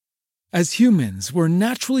As humans, we're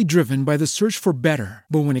naturally driven by the search for better.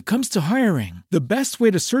 But when it comes to hiring, the best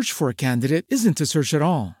way to search for a candidate isn't to search at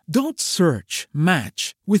all. Don't search,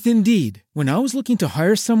 match with Indeed. When I was looking to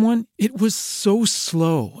hire someone, it was so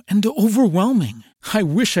slow and overwhelming. I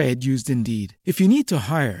wish I had used Indeed. If you need to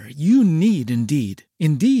hire, you need Indeed.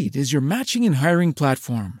 Indeed is your matching and hiring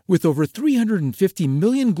platform with over 350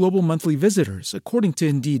 million global monthly visitors, according to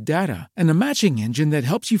Indeed data, and a matching engine that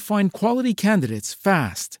helps you find quality candidates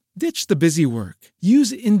fast. Ditch the busy work.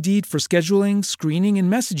 Use Indeed for scheduling, screening,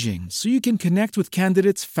 and messaging so you can connect with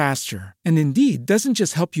candidates faster. And Indeed doesn't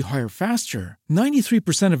just help you hire faster.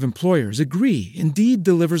 93% of employers agree Indeed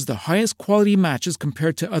delivers the highest quality matches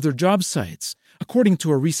compared to other job sites, according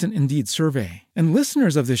to a recent Indeed survey. And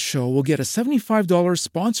listeners of this show will get a $75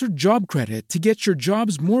 sponsored job credit to get your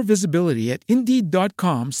jobs more visibility at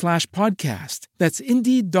Indeed.com/podcast. That's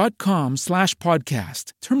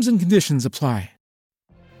Indeed.com/podcast. Terms and conditions apply.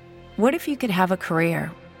 What if you could have a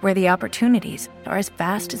career where the opportunities are as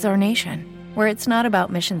vast as our nation, where it's not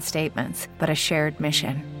about mission statements, but a shared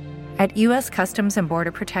mission? At U.S. Customs and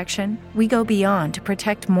Border Protection, we go beyond to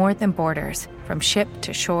protect more than borders. From ship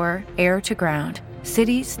to shore, air to ground,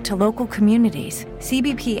 cities to local communities,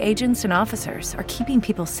 CBP agents and officers are keeping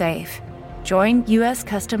people safe. Join U.S.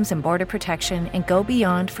 Customs and Border Protection and go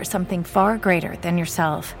beyond for something far greater than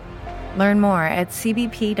yourself. Learn more at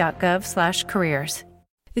cbp.gov/careers.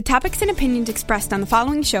 The topics and opinions expressed on the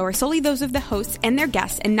following show are solely those of the hosts and their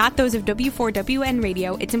guests and not those of W4WN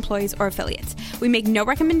Radio, its employees, or affiliates. We make no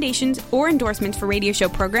recommendations or endorsements for radio show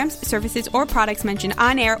programs, services, or products mentioned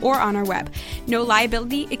on air or on our web. No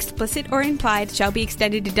liability, explicit or implied, shall be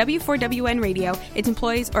extended to W4WN Radio, its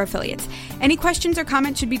employees, or affiliates. Any questions or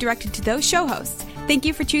comments should be directed to those show hosts. Thank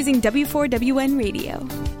you for choosing W4WN Radio.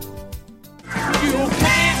 You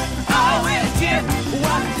can't always get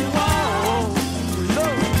what you want.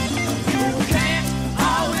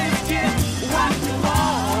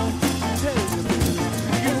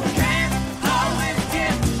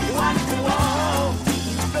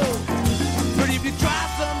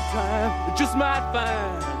 Just might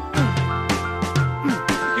find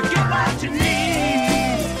you get what you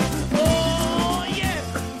need. Oh, yeah.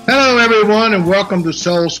 Hello, everyone, and welcome to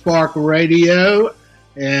Soul Spark Radio.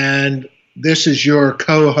 And this is your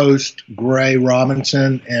co-host, Gray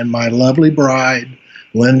Robinson, and my lovely bride,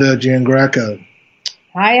 Linda Giangreco.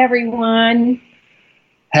 Hi, everyone.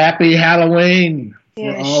 Happy Halloween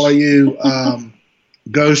for all of you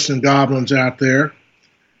ghosts and goblins out there.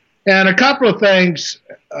 And a couple of things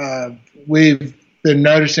we've been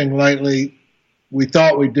noticing lately. We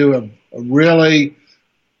thought we'd do a really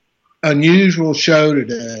unusual show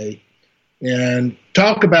today and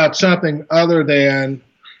talk about something other than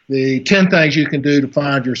the 10 things you can do to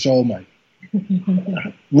find your soulmate.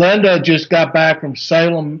 Linda just got back from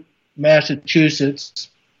Salem,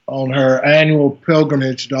 Massachusetts on her annual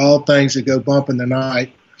pilgrimage to all things that go bump in the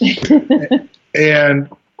night.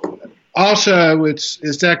 And also, it's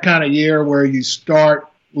that kind of year where you start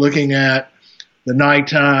looking at the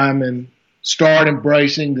nighttime and start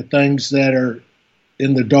embracing the things that are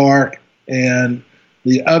in the dark and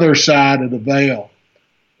the other side of the veil.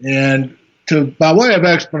 And by way of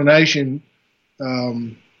explanation,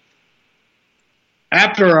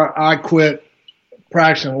 after I quit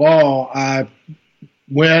practicing law, I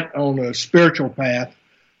went on a spiritual path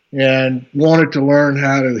and wanted to learn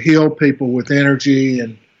how to heal people with energy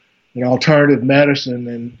and alternative medicine.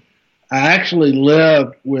 And I actually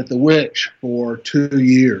lived with a witch for 2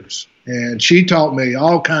 years. And she taught me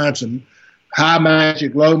all kinds of high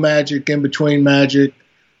magic, low magic, in-between magic.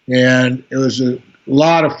 And it was a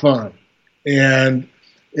lot of fun. And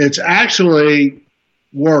it's actually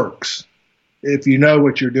works if you know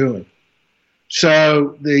what you're doing.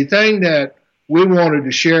 So the thing that we wanted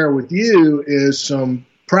to share with you is some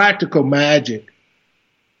practical magic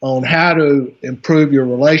on how to improve your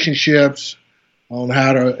relationships, on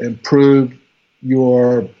how to improve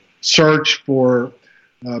your search for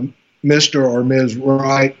Mr. or Ms.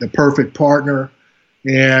 Right, the perfect partner.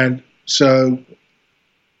 And so,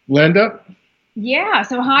 Linda? Yeah,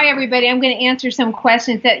 so hi, everybody. I'm going to answer some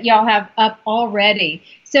questions that y'all have up already.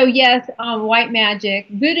 So, yes, white magic,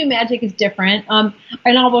 voodoo magic is different. And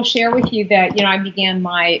I will share with you that, I began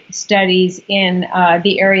my studies in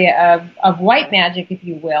the area of white magic, if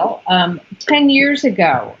you will, 10 years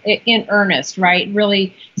ago in earnest, right?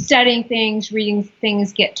 Really studying things, reading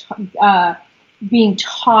things, being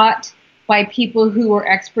taught by people who were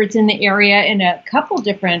experts in the area in a couple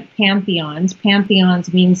different pantheons.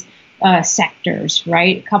 Pantheons means sectors,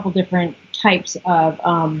 right? A couple different types of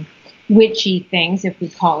witchy things, if we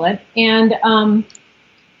call it. And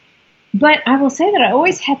But I will say that I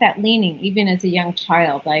always had that leaning, even as a young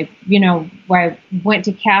child. I went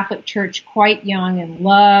to Catholic church quite young and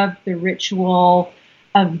loved the ritual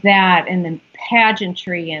of that and the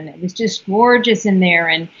pageantry, and it was just gorgeous in there.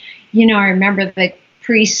 And, I remember the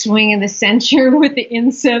priest swinging the censer with the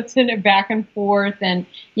incense in it back and forth, and,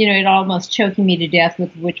 it almost choking me to death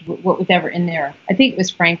with what was ever in there. I think it was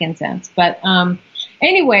frankincense. But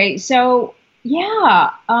anyway, so, yeah.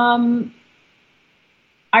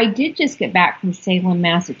 I did just get back from Salem,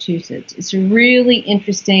 Massachusetts. It's a really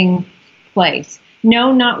interesting place.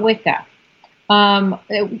 No, not Wicca.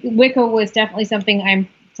 Wicca was definitely something I'm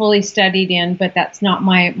fully studied in, but that's not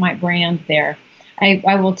my brand there.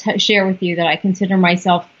 I will share with you that I consider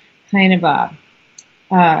myself kind of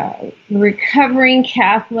a recovering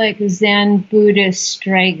Catholic Zen Buddhist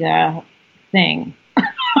Strega thing.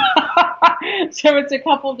 So it's a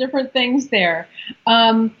couple different things there.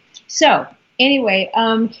 Anyway,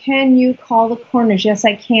 can you call the corners? Yes,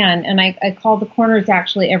 I can. And I call the corners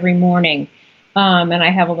actually every morning. And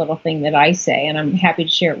I have a little thing that I say, and I'm happy to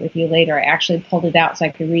share it with you later. I actually pulled it out so I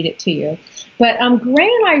could read it to you. But Gray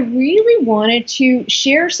and I really wanted to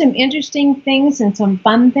share some interesting things and some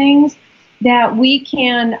fun things that we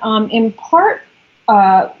can impart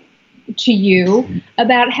to you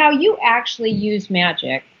about how you actually use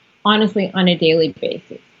magic, honestly, on a daily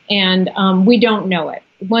basis. And we don't know it.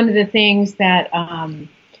 One of the things that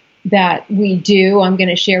we do, I'm going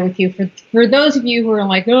to share with you for those of you who are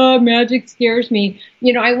like, oh, magic scares me.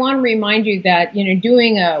 I want to remind you that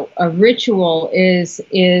doing a ritual is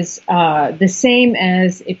the same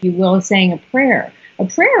as, if you will, saying a prayer. A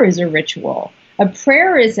prayer is a ritual. A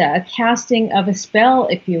prayer is a casting of a spell,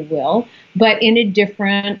 if you will, but in a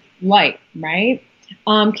different light, right?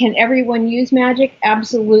 Can everyone use magic?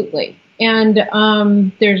 Absolutely. And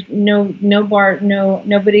there's no bar,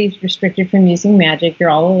 nobody's restricted from using magic.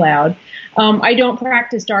 You're all allowed. I don't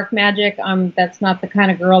practice dark magic. That's not the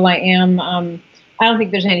kind of girl I am. I don't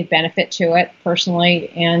think there's any benefit to it personally.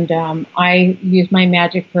 And I use my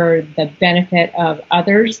magic for the benefit of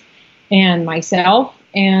others and myself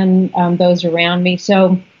and those around me.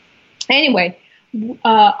 So anyway,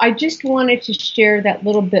 I just wanted to share that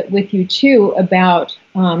little bit with you too about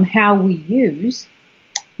how we use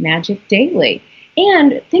magic daily.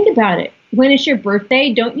 And think about it. When it's your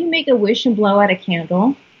birthday, don't you make a wish and blow out a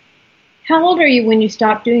candle? How old are you when you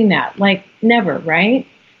stop doing that? Like never, right?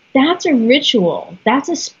 That's a ritual. That's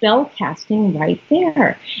a spell casting right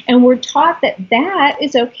there. And we're taught that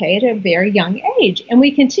is okay at a very young age. And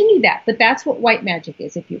we continue that. But that's what white magic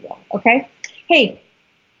is, if you will. Okay? Hey,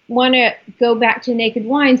 want to go back to Naked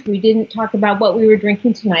Wines. We didn't talk about what we were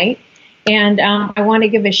drinking tonight. And I want to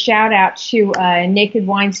give a shout out to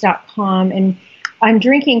nakedwines.com. And I'm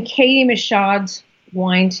drinking Katie Michaud's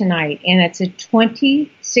wine tonight. And it's a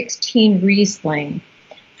 2016 Riesling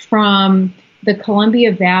from the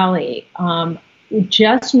Columbia Valley,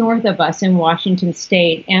 just north of us in Washington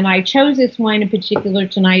State. And I chose this wine in particular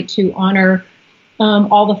tonight to honor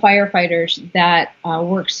all the firefighters that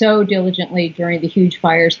worked so diligently during the huge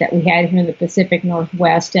fires that we had here in the Pacific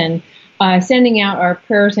Northwest. And sending out our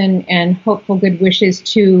prayers and hopeful good wishes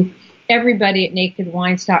to everybody at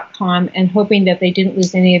nakedwines.com and hoping that they didn't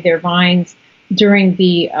lose any of their vines during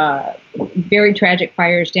the very tragic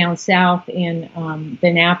fires down south in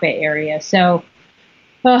the Napa area. So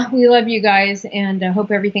we love you guys and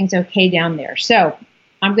hope everything's okay down there. So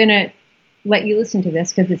I'm going to let you listen to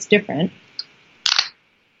this because it's different.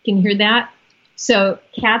 Can you hear that? So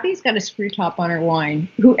Kathy's got a screw top on her wine.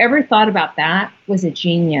 Whoever thought about that was a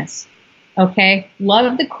genius. Okay,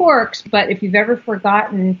 love the corks, but if you've ever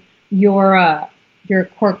forgotten your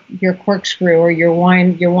corkscrew or your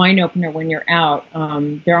wine opener when you're out,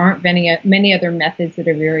 there aren't many other methods that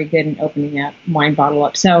are very good in opening that wine bottle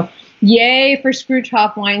up. So, yay for screw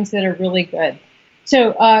top wines that are really good.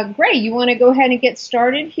 So, Gray, you want to go ahead and get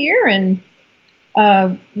started here? And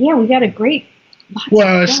we got a great.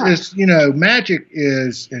 Well, it's magic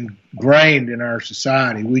is ingrained in our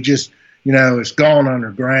society. We just it's gone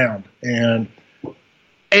underground, and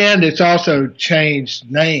it's also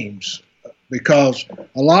changed names because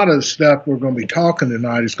a lot of the stuff we're going to be talking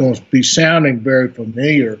tonight is going to be sounding very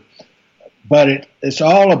familiar, but it's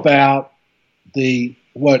all about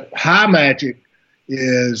what high magic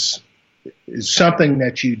is something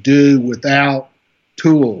that you do without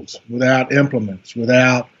tools, without implements,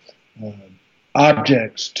 without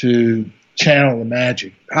objects to channel the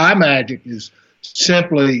magic. High magic is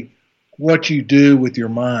simply what you do with your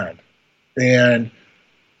mind, and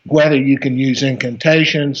whether you can use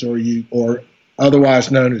incantations or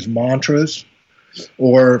otherwise known as mantras,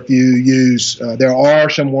 or if you use, there are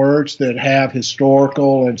some words that have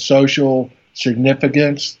historical and social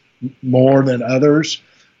significance more than others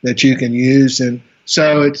that you can use. And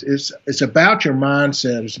so it's about your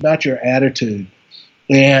mindset. It's about your attitude.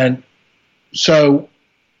 And so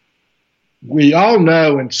we all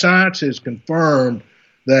know, and science has confirmed,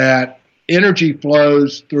 that energy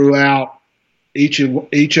flows throughout each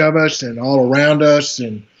of us and all around us.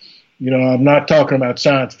 And, I'm not talking about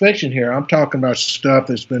science fiction here. I'm talking about stuff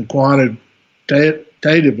that's been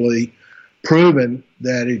quantitatively proven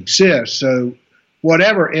that exists. So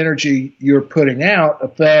whatever energy you're putting out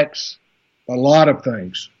affects a lot of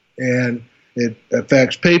things. And it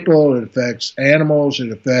affects people, it affects animals,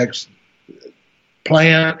 it affects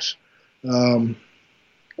plants. I've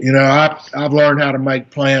learned how to make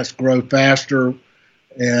plants grow faster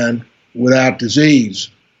and without disease,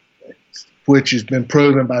 which has been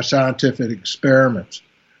proven by scientific experiments.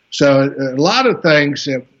 So a lot of things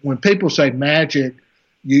that when people say magic,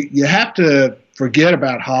 you have to forget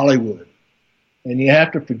about Hollywood, and you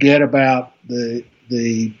have to forget about the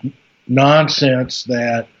nonsense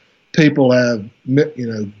that people have,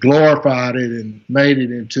 glorified it and made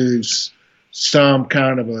it into some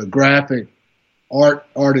kind of a graphic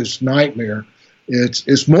artist's nightmare.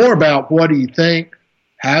 It's more about what do you think,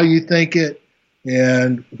 how you think it,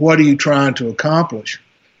 and what are you trying to accomplish.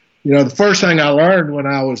 The first thing I learned when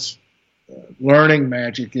I was learning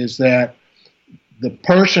magic is that the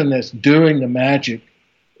person that's doing the magic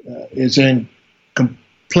is in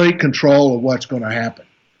complete control of what's going to happen.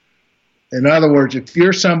 In other words, if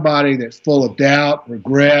you're somebody that's full of doubt,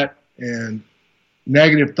 regret, and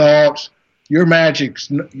negative thoughts, your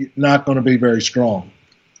magic's not going to be very strong.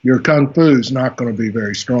 Your kung fu's not going to be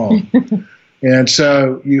very strong. And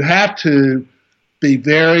so you have to be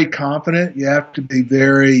very confident. You have to be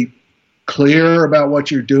very clear about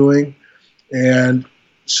what you're doing. And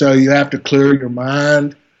so you have to clear your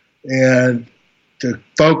mind and to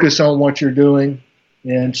focus on what you're doing.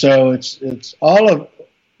 And so it's all of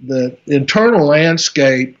the internal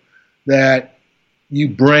landscape that you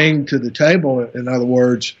bring to the table, in other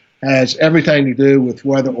words, has everything to do with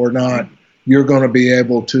whether or not you're going to be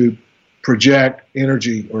able to project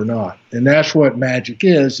energy or not. And that's what magic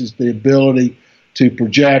is the ability to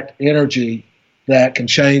project energy that can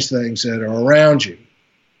change things that are around you.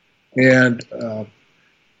 And,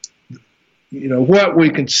 what we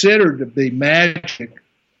consider to be magic,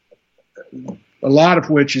 a lot of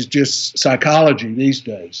which is just psychology these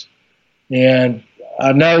days. And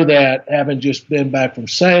I know that, having just been back from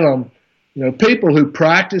Salem, people who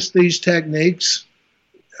practiced these techniques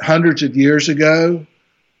hundreds of years ago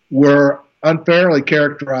were unfairly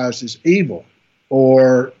characterized as evil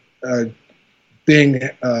or being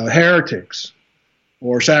heretics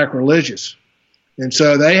or sacrilegious. And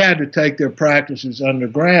so they had to take their practices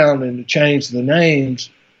underground and to change the names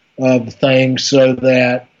of the things so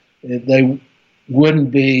that they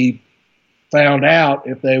wouldn't be found out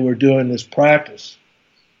if they were doing this practice.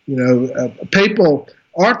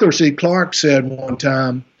 Arthur C. Clarke said one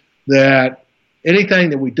time that anything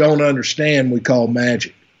that we don't understand we call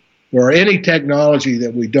magic, or any technology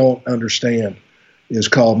that we don't understand is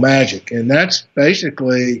called magic. And that's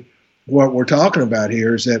basically what we're talking about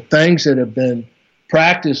here, is that things that have been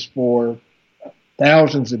practiced for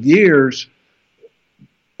thousands of years,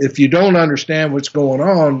 if you don't understand what's going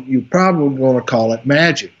on, you're probably going to call it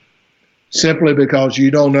magic, simply because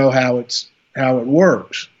you don't know how it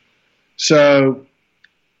works. So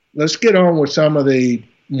let's get on with some of the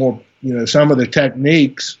some of the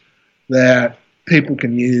techniques that people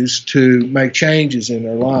can use to make changes in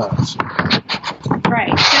their lives.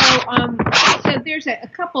 Right. So there's a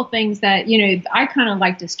couple things that, I kind of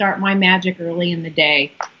like to start my magic early in the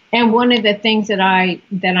day. And one of the things that I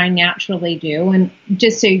naturally do, and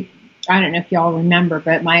just so, I don't know if y'all remember,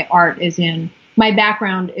 but my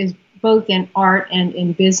background is both in art and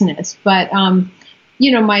in business. But,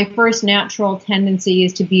 my first natural tendency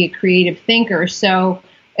is to be a creative thinker. So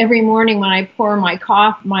every morning when I pour my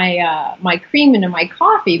cream into my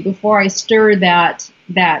coffee, before I stir that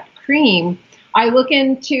cream, I look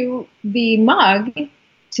into the mug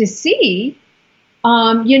to see,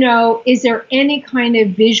 is there any kind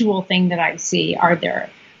of visual thing that I see? Are there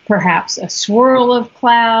perhaps a swirl of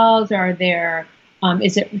clouds? Are there,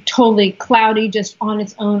 is it totally cloudy just on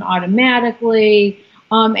its own automatically?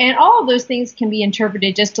 And all of those things can be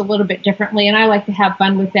interpreted just a little bit differently, and I like to have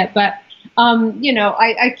fun with that. But,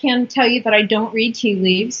 I can tell you that I don't read tea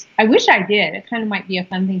leaves. I wish I did. It kind of might be a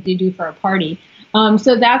fun thing to do for a party.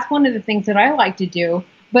 So that's one of the things that I like to do.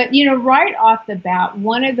 But, right off the bat,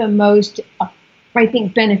 one of the most I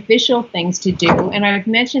think, beneficial things to do, and I've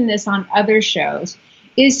mentioned this on other shows,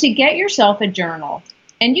 is to get yourself a journal.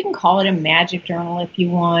 And you can call it a magic journal if you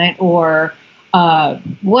want, or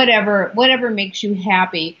whatever makes you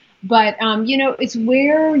happy. But, it's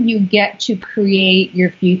where you get to create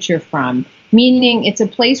your future from, meaning it's a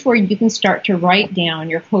place where you can start to write down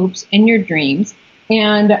your hopes and your dreams,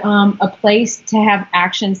 and a place to have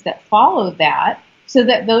actions that follow that, so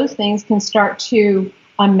that those things can start to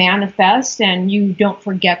manifest and you don't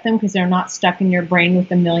forget them because they're not stuck in your brain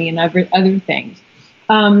with a million other things.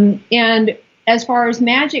 And as far as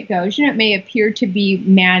magic goes, it may appear to be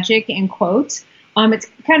magic in quotes. It's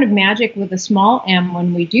kind of magic with a small m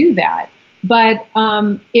when we do that. But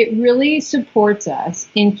it really supports us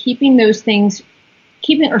in keeping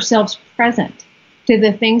ourselves present to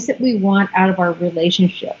the things that we want out of our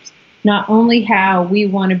relationships. Not only how we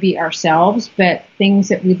want to be ourselves, but things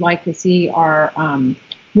that we'd like to see our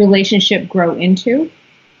relationship grow into.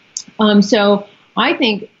 So I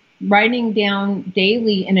think writing down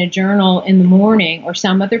daily in a journal in the morning or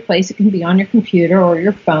some other place, it can be on your computer or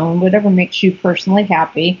your phone, whatever makes you personally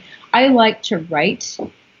happy. I like to write,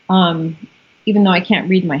 even though I can't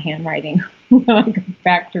read my handwriting. I go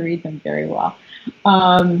back to read them very well.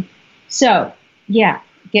 Look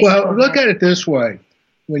at it this way.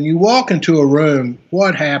 When you walk into a room,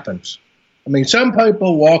 what happens? I mean, some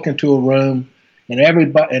people walk into a room and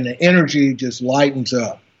the energy just lightens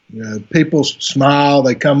up. People smile,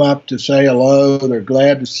 they come up to say hello, they're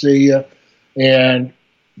glad to see you, and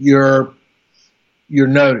you're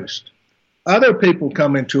noticed. Other people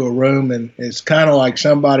come into a room and it's kind of like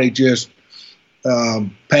somebody just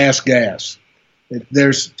passed gas.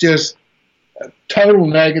 There's just a total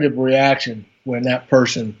negative reaction when that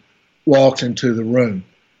person walks into the room.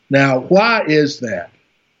 Now, why is that?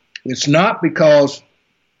 It's not because,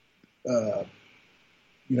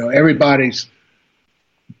 everybody's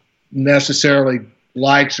necessarily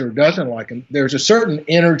likes or doesn't like them. There's a certain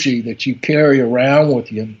energy that you carry around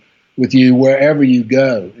with you wherever you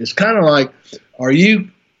go. It's kind of like, are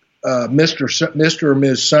you Mr. or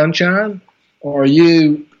Ms. Sunshine, or are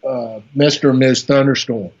you Mr. or Ms.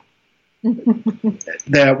 Thunderstorm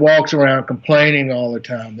that walks around complaining all the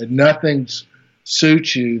time, that nothing's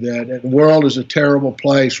suits you, that the world is a terrible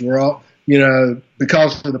place. We're all,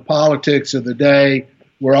 because of the politics of the day,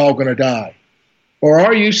 we're all going to die. Or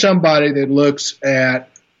are you somebody that looks at,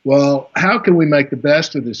 well, how can we make the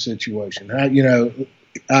best of this situation?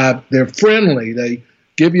 They're friendly. They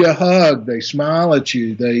give you a hug. They smile at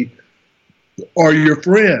you. They are your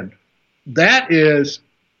friend. That is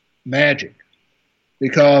magic,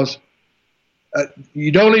 because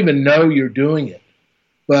you don't even know you're doing it.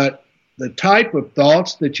 But the type of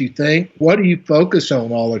thoughts that you think, what do you focus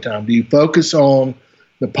on all the time? Do you focus on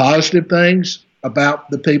the positive things about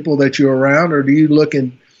the people that you're around, or do you look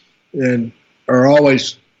and are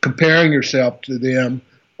always comparing yourself to them?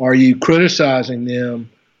 Are you criticizing them?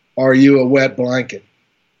 Are you a wet blanket?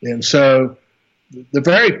 And so the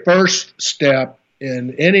very first step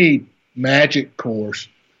in any magic course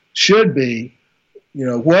should be,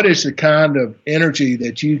 what is the kind of energy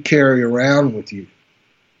that you carry around with you?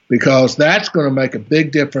 Because that's going to make a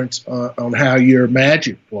big difference on how your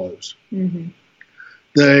magic flows. Mm-hmm.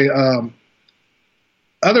 The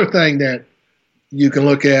other thing that you can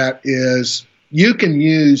look at is you can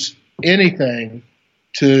use anything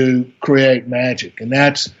to create magic, and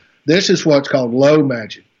this is what's called low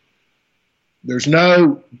magic. There's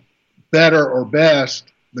no better or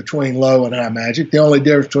best between low and high magic. The only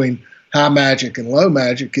difference between high magic and low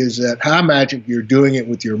magic is that high magic, you're doing it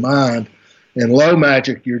with your mind, and low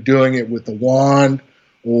magic, you're doing it with a wand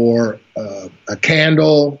or a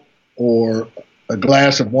candle or a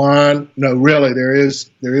glass of wine. No, really, there is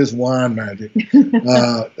wine magic,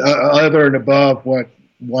 other and above what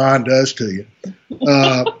wine does to you.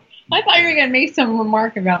 I thought you were going to make some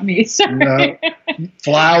remark about me. Sorry.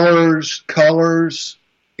 Flowers, colors,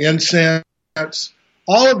 incense,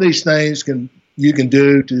 all of these things you can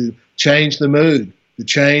do to change the mood, to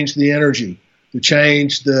change the energy, to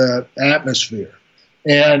change the atmosphere.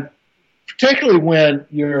 And particularly when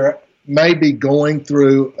you're maybe going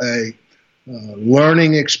through a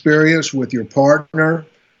learning experience with your partner,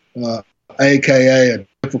 aka a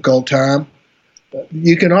difficult time,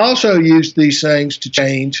 you can also use these things to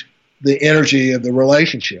change the energy of the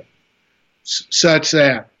relationship, such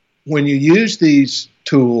that when you use these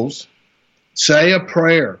tools, say a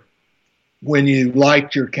prayer when you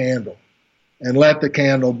light your candle and let the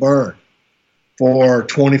candle burn for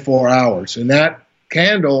 24 hours. And that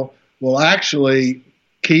candle will actually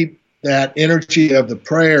keep that energy of the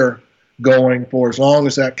prayer going for as long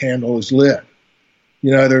as that candle is lit.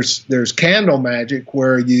 there's candle magic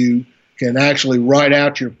where you can actually write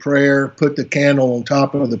out your prayer, put the candle on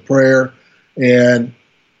top of the prayer, and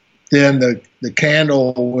then the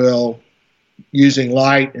candle will, using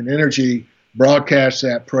light and energy, broadcast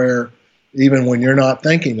that prayer even when you're not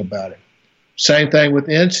thinking about it. Same thing with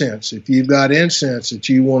incense. If you've got incense that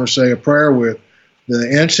you want to say a prayer with,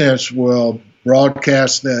 the incense will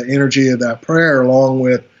broadcast the energy of that prayer along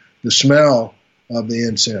with the smell of the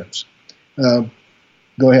incense. Go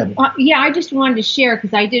ahead. I just wanted to share,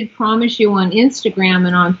 because I did promise you on Instagram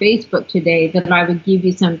and on Facebook today that I would give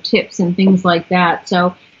you some tips and things like that.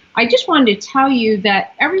 So I just wanted to tell you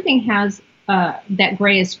that everything has, that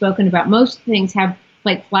Gray has spoken about, most things have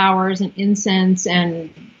like flowers and incense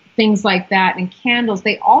and things like that, and candles.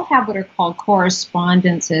 They all have what are called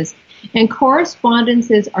correspondences. And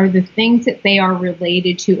correspondences are the things that they are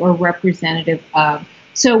related to or representative of.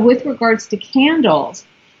 So with regards to candles,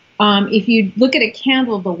 if you look at a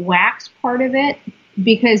candle, the wax part of it,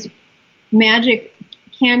 because magic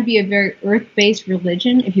can be a very earth-based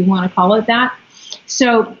religion, if you want to call it that.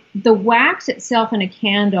 So the wax itself in a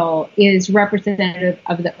candle is representative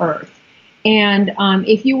of the earth. And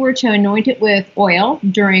if you were to anoint it with oil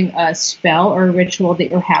during a spell or a ritual that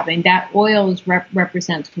you're having, that oil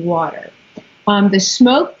represents water. The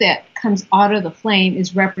smoke that comes out of the flame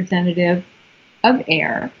is representative of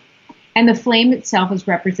air, and the flame itself is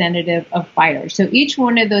representative of fire. So each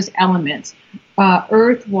one of those elements,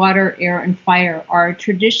 earth, water, air, and fire, are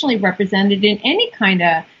traditionally represented in any kind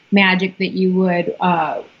of magic that you would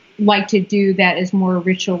like to do that is more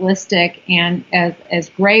ritualistic and, as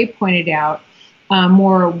Gray pointed out,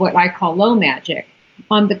 more what I call low magic.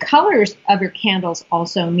 The colors of your candles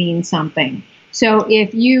also mean something. So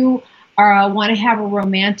if you want to have a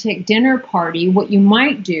romantic dinner party, what you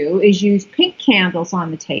might do is use pink candles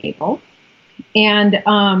on the table.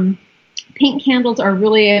 And pink candles are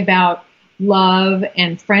really about love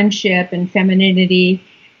and friendship and femininity.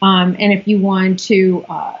 And if you want to,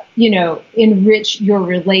 enrich your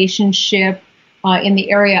relationship in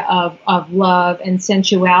the area of love and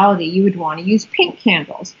sensuality, you would want to use pink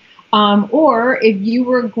candles. Or if you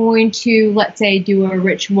were going to, let's say, do a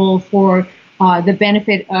ritual for the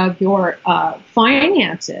benefit of your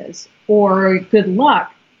finances or good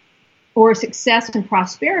luck or success and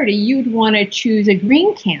prosperity, you'd want to choose a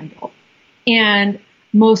green candle. And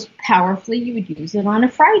most powerfully, you would use it on a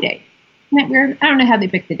Friday. Isn't that weird? I don't know how they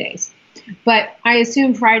pick the days. But I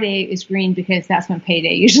assume Friday is green because that's when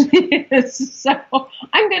payday usually is. So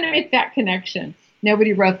I'm going to make that connection.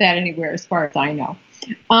 Nobody wrote that anywhere as far as I know.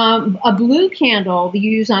 A blue candle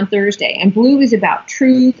you use on Thursday. And blue is about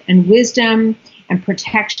truth and wisdom and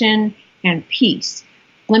protection and peace.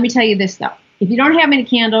 Let me tell you this, though. If you don't have any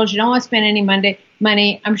candles, you don't want to spend any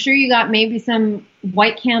money, I'm sure you got maybe some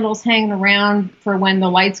white candles hanging around for when the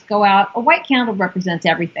lights go out. A white candle represents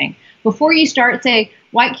everything. Before you start, say,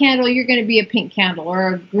 white candle, you're going to be a pink candle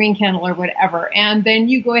or a green candle or whatever. And then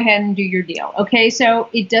you go ahead and do your deal. Okay, so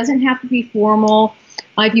it doesn't have to be formal.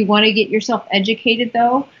 If you want to get yourself educated,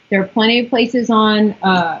 though, there are plenty of places on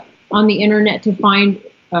the internet to find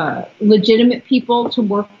legitimate people to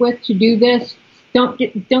work with to do this. Don't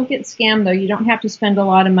get scammed, though. You don't have to spend a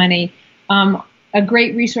lot of money. A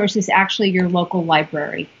great resource is actually your local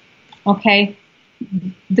library. Okay?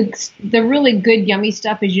 The really good, yummy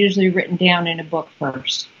stuff is usually written down in a book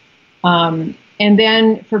first. And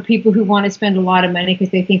then for people who want to spend a lot of money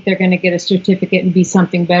because they think they're going to get a certificate and be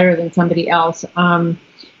something better than somebody else, I'm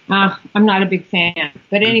not a big fan.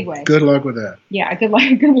 But anyway. Good luck with that. Yeah, good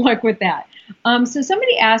luck with that. So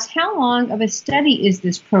somebody asked, how long of a study is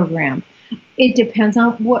this program? It depends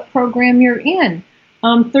on what program you're in.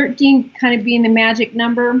 13 kind of being the magic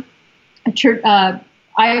number.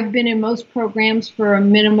 I have been in most programs for a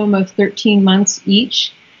minimum of 13 months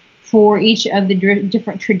each for each of the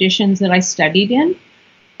different traditions that I studied in.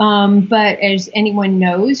 But as anyone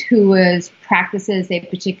knows who practices a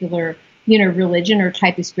particular religion or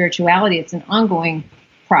type of spirituality, it's an ongoing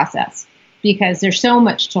process because there's so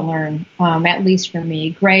much to learn, at least for me.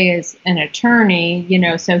 Gray is an attorney,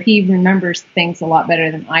 so he remembers things a lot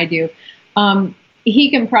better than I do.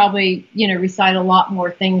 He can probably, recite a lot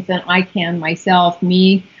more things than I can myself.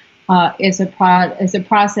 Me, is a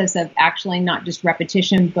process of actually not just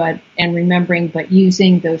repetition, and remembering, but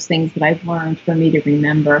using those things that I've learned for me to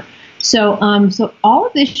remember. So all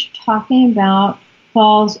of this you're talking about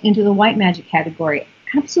falls into the white magic category.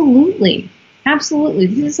 Absolutely.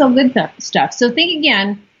 This is so good stuff. So think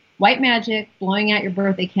again, white magic, blowing out your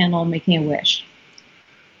birthday candle, and making a wish.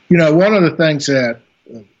 One of the things that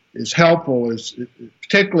is helpful is,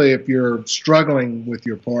 particularly if you're struggling with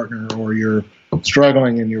your partner or you're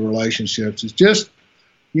struggling in your relationships, is just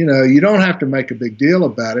you don't have to make a big deal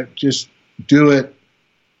about it. Just do it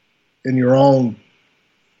in your own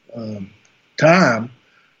time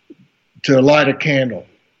to light a candle.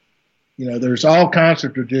 There's all kinds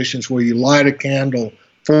of traditions where you light a candle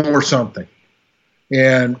for something.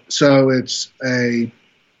 And so it's a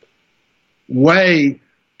way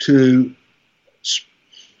to,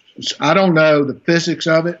 I don't know the physics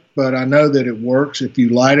of it, but I know that it works. If you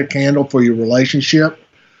light a candle for your relationship,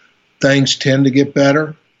 things tend to get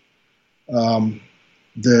better. If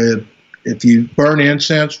you burn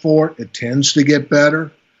incense for it, it tends to get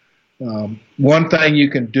better. One thing you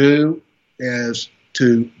can do is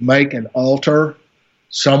to make an altar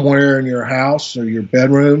somewhere in your house or your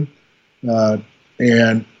bedroom,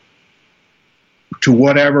 and to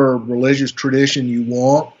whatever religious tradition you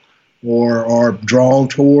want or are drawn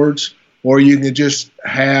towards, or you can just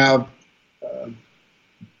have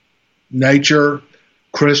nature,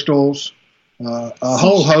 crystals, a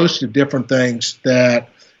whole host of different things that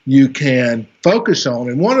you can focus on.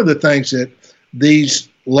 And one of the things that these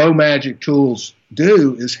low magic tools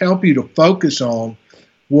do is help you to focus on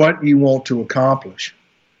what you want to accomplish.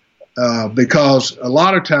 Because a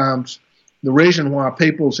lot of times the reason why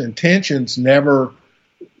people's intentions never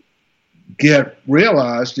get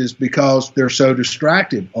realized is because they're so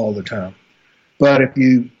distracted all the time. But if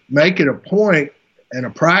you make it a point and a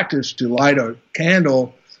practice to light a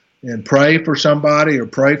candle and pray for somebody or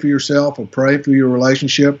pray for yourself or pray for your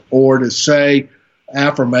relationship, or to say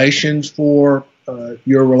affirmations for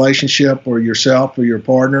your relationship or yourself or your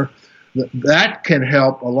partner, that can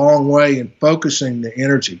help a long way in focusing the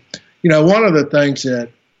energy. One of the things that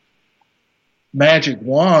magic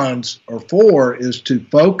wands are for is to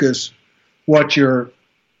focus what you're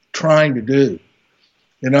trying to do.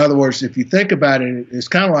 In other words, if you think about it, it's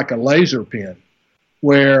kind of like a laser pen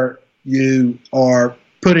where you are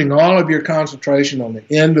putting all of your concentration on the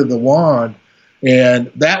end of the wand,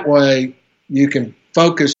 and that way you can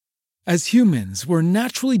focus. As humans, we're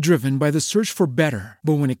naturally driven by the search for better.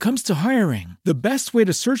 But when it comes to hiring, the best way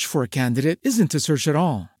to search for a candidate isn't to search at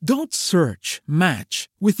all. Don't search, match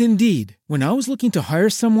with Indeed. When I was looking to hire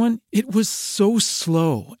someone, it was so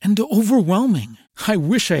slow and overwhelming. I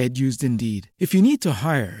wish I had used Indeed. If you need to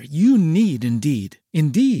hire, you need Indeed.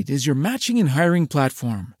 Indeed is your matching and hiring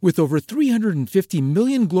platform with over 350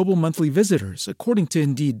 million global monthly visitors, according to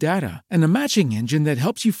Indeed data, and a matching engine that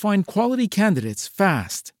helps you find quality candidates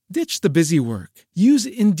fast. Ditch the busy work. Use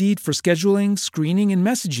Indeed for scheduling, screening, and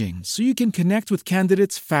messaging so you can connect with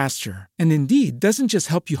candidates faster. And Indeed doesn't just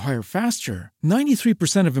help you hire faster.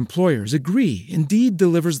 93% of employers agree Indeed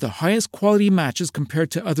delivers the highest quality matches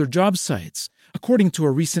compared to other job sites, according to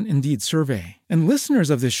a recent Indeed survey. And listeners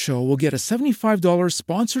of this show will get a $75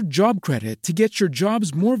 sponsored job credit to get your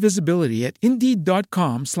jobs more visibility at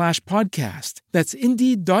Indeed.com/podcast. That's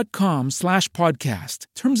Indeed.com/podcast.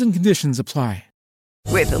 Terms and conditions apply.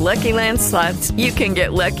 With the Lucky Land Slots, you can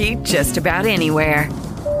get lucky just about anywhere.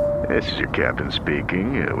 This is your captain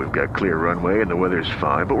speaking. We've got clear runway and the weather's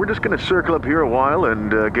fine, but we're just going to circle up here a while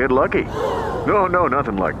and get lucky. No,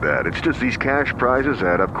 nothing like that. It's just these cash prizes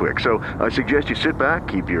add up quick. So I suggest you sit back,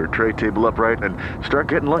 keep your tray table upright, and start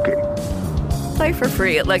getting lucky. Play for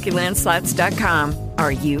free at LuckyLandSlots.com.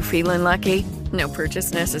 Are you feeling lucky? No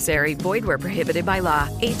purchase necessary. Void where prohibited by law.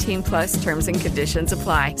 18+ terms and conditions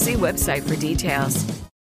apply. See website for details.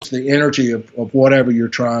 It's the energy of whatever you're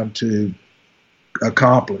trying to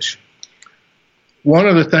accomplish. One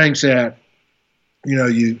of the things that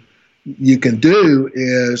you can do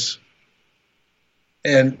is,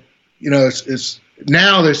 and it's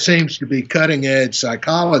now there seems to be cutting edge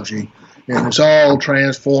psychology, and it's all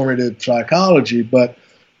transformative psychology. But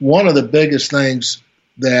one of the biggest things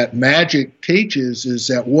that magic teaches is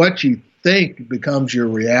that what you think becomes your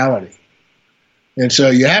reality. And so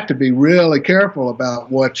you have to be really careful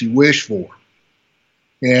about what you wish for.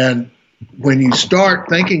 And when you start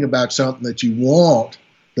thinking about something that you want,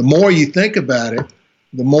 the more you think about it,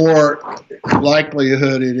 the more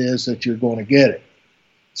likelihood it is that you're going to get it.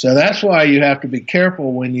 So that's why you have to be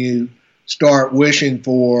careful when you start wishing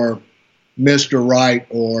for Mr. Right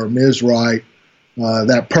or Ms. Right,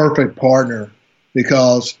 that perfect partner,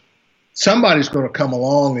 because somebody's going to come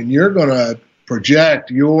along and you're going to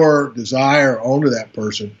project your desire onto that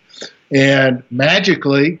person, and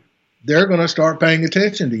magically they're going to start paying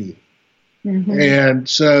attention to you. Mm-hmm. And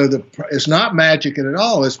so it's not magic at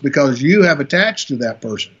all. It's because you have attached to that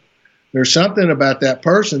person. There's something about that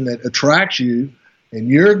person that attracts you, and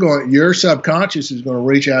your subconscious is going to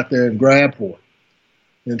reach out there and grab for it.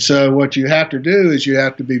 And so what you have to do is you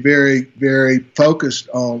have to be very, very focused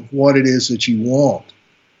on what it is that you want.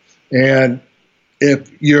 And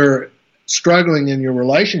if you're struggling in your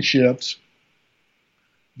relationships,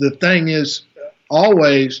 the thing is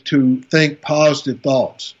always to think positive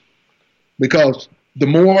thoughts, because the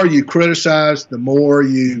more you criticize, the more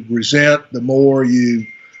you resent, the more you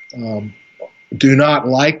do not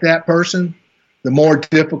like that person, the more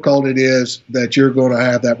difficult it is that you're going to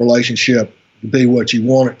have that relationship be what you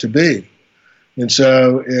want it to be. And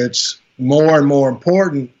so it's more and more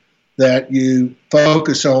important that you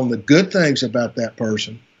focus on the good things about that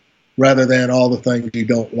person rather than all the things you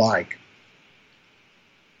don't like.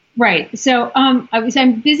 Right. So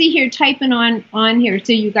I'm busy here typing on here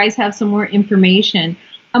so you guys have some more information.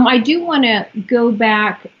 I do want to go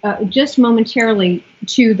back just momentarily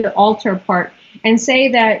to the altar part and say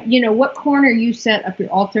that, what corner you set up your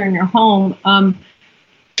altar in your home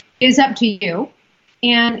is up to you.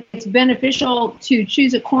 And it's beneficial to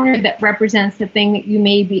choose a corner that represents the thing that you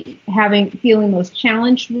may be feeling most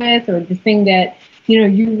challenged with, or the thing that,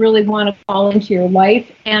 you really want to call into your life.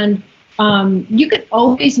 And you could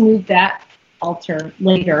always move that altar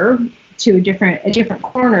later to a different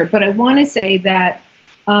corner. But I want to say that,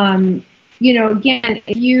 again,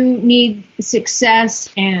 if you need success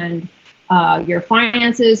and your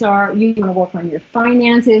finances you want to work on your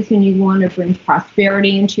finances and you want to bring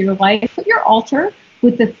prosperity into your life, put your altar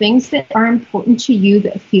with the things that are important to you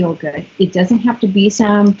that feel good. It doesn't have to be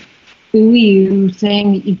some ooh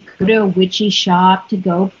thing that you go to a witchy shop to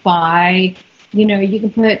go buy. You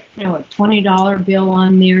can put a $20 bill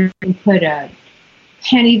on there. You can put a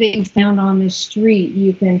penny that you found on the street.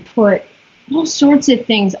 You can put all sorts of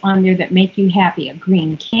things on there that make you happy. A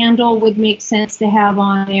green candle would make sense to have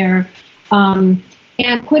on there. And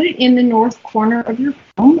put it in the north corner of your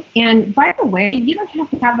home. And by the way, you don't have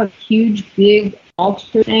to have a huge, big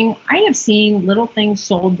altar thing. I have seen little things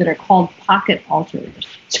sold that are called pocket altars.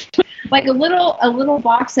 Like a little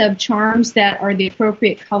box of charms that are the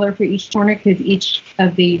appropriate color for each corner, because each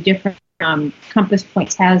of the different compass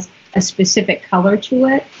points has a specific color to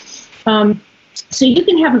it. So you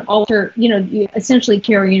can have an altar, you essentially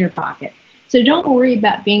carry in your pocket. So don't worry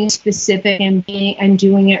about being specific and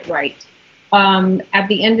doing it right. At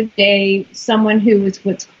the end of the day, someone who is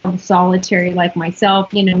what's called solitary like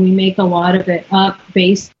myself, we make a lot of it up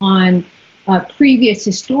based on previous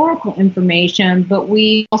historical information, but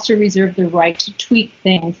we also reserve the right to tweak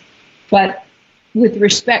things, but with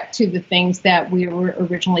respect to the things that we were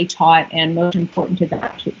originally taught and most important to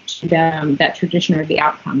that tradition or the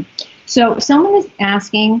outcome. So someone is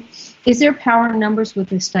asking, is there power in numbers with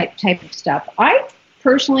this type of stuff? I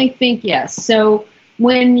personally think yes. So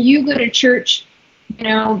when you go to church,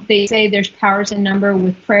 they say there's powers in number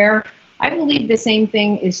with prayer. I believe the same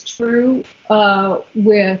thing is true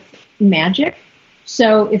with magic.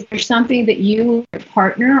 So if there's something that you and your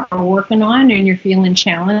partner are working on and you're feeling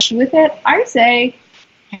challenged with it, I say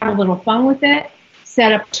have a little fun with it.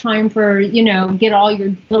 Set up time for, get all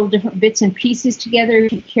your little different bits and pieces together.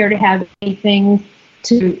 If you care to have anything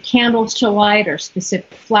candles to light or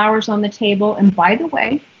specific flowers on the table. And by the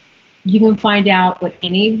way, you can find out what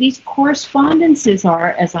any of these correspondences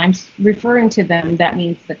are as I'm referring to them. That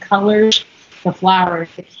means the colors, the flowers,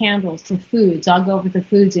 the candles, the foods. I'll go over the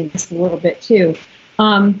foods in just a little bit too.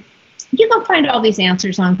 You can find all these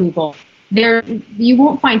answers on Google. You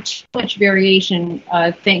won't find too much variation,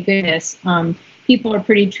 thank goodness. People are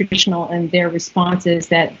pretty traditional in their responses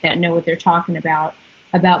that know what they're talking about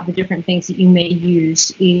the different things that you may use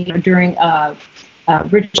during a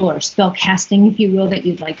ritual or spell casting, if you will, that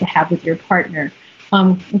you'd like to have with your partner.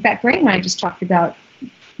 In fact, Greg and I just talked about,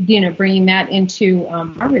 bringing that into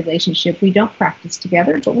our relationship. We don't practice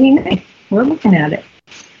together, but we may. We're looking at it.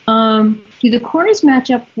 Do the corners match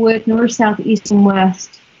up with north, south, east, and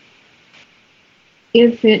west?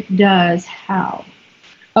 If it does, how?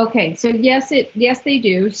 Okay, so yes, they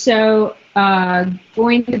do. So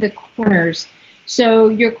going to the corners. So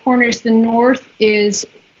your corners, the north is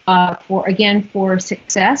for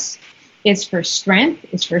success. It's for strength.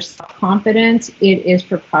 It's for self-confidence. It is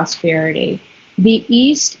for prosperity. The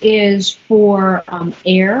east is for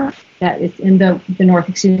air. That is in the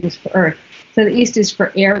north, is for earth. So the east is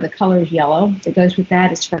for air. The color is yellow. It goes with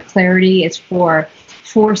that. It's for clarity. It's for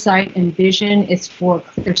foresight and vision. It's for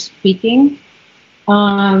clear speaking.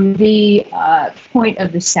 The point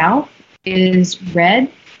of the south is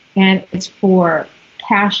red, and it's for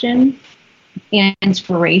passion and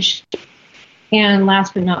inspiration. And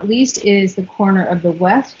last but not least is the corner of the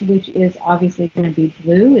west, which is obviously going to be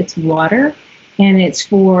blue. It's water, and it's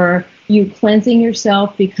for you cleansing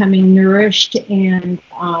yourself, becoming nourished, and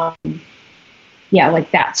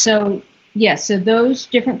like that. So so those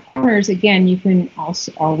different corners, again, you can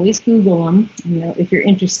also always Google them, if you're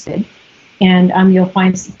interested. And you'll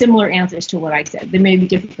find similar answers to what I said. There may be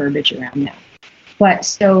different verbiage around that. But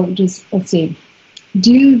so just, let's see.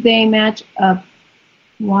 Do they match up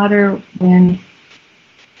water, wind,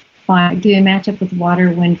 fire? Do they match up with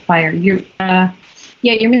water, wind, fire? You're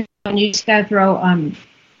missing one. You just got to throw,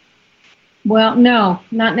 well, no,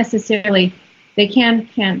 not necessarily. They can.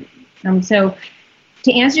 So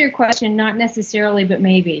to answer your question, not necessarily, but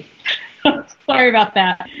maybe. Sorry about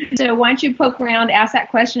that. So why don't you poke around, ask that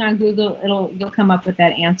question on Google, you'll come up with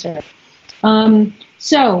that answer.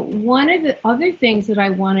 So one of the other things that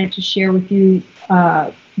I wanted to share with you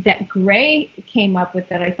that Gray came up with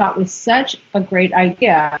that I thought was such a great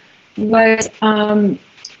idea was,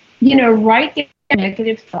 write down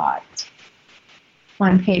negative thoughts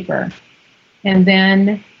on paper and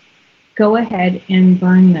then go ahead and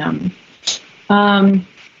burn them.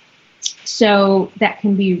 So that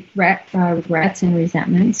can be regrets and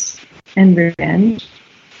resentments and revenge.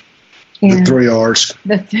 And the 3 R's.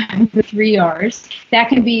 The 3 R's. That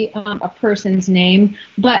can be a person's name,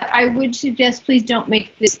 but I would suggest please don't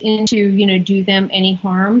make this into, do them any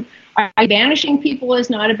harm. Banishing people is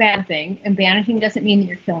not a bad thing, and banishing doesn't mean that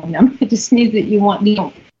you're killing them. It just means that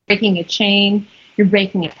you're breaking a chain, you're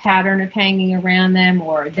breaking a pattern of hanging around them,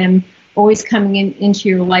 or them always coming into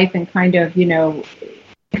your life and kind of,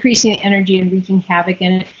 increasing the energy and wreaking havoc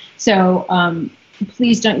in it. So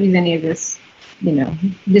please don't use any of this,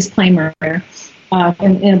 disclaimer in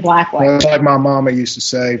a black light. Well, like my mama used to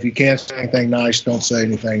say, if you can't say anything nice, don't say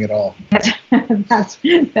anything at all. That's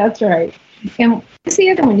right. And what's the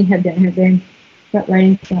other one you had down here, Dave? About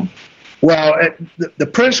writing stuff. Well, the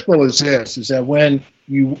principle is this: is that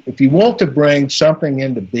if you want to bring something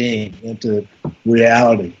into being, into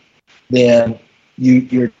reality, then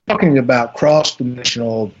you're talking about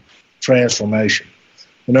cross-dimensional transformation.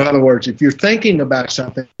 In other words, if you're thinking about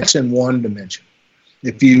something, that's in one dimension.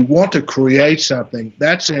 If you want to create something,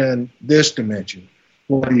 that's in this dimension.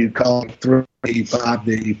 What do you call it? 3D,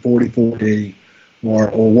 5D, 44D, or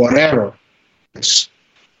whatever. It's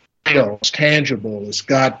real, it's tangible, it's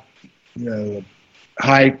got,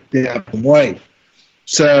 height, depth, and weight.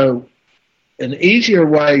 So an easier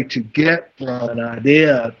way to get from an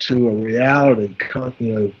idea to a reality,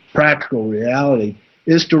 practical reality,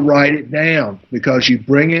 is to write it down, because you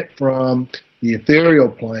bring it from the ethereal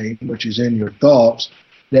plane, which is in your thoughts,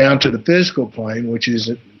 down to the physical plane, which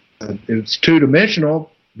is it's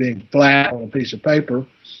two-dimensional, being flat on a piece of paper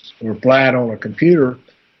or flat on a computer,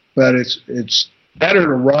 but it's better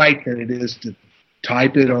to write than it is to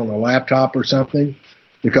type it on a laptop or something,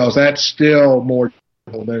 because that's still more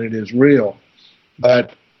than it is real.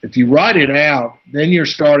 But if you write it out, then you're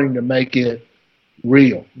starting to make it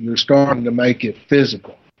real. You're starting to make it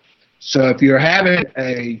physical. So if you're having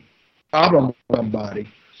a problem with somebody,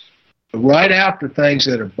 write out the things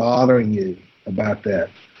that are bothering you about that.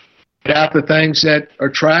 Write out the things that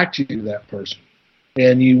attract you to that person.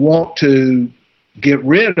 And you want to get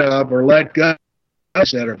rid of or let go of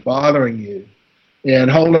things that are bothering you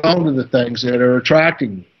and hold on to the things that are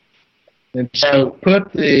attracting you. And so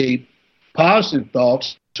put the positive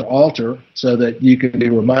thoughts to altar so that you can be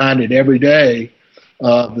reminded every day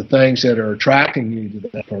of the things that are attracting you to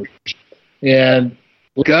that person, and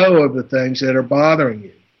let go of the things that are bothering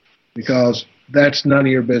you, because that's none of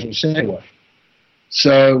your business anyway.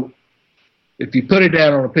 So if you put it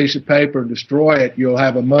down on a piece of paper and destroy it, you'll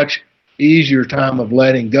have a much easier time of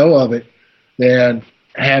letting go of it than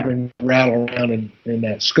having it rattle around in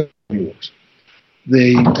that skull of yours.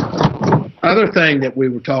 The other thing that we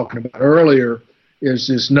were talking about earlier is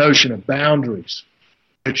this notion of boundaries,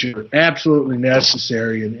 which are absolutely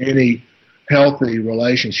necessary in any healthy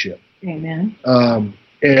relationship. Amen.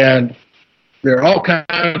 And there are all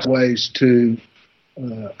kinds of ways to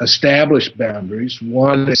establish boundaries.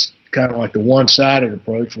 One is kind of like the one-sided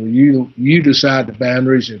approach, where you decide the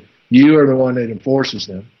boundaries and you are the one that enforces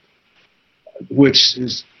them, which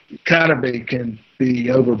is can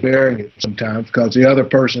be overbearing sometimes, because the other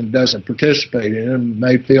person doesn't participate in it and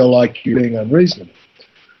may feel like you're being unreasonable.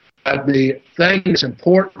 But the thing that's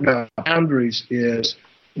important about boundaries is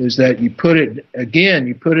that you put it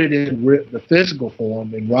in the physical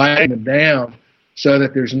form and write them down, so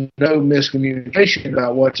that there's no miscommunication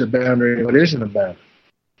about what's a boundary and what isn't a boundary.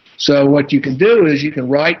 So what you can do is you can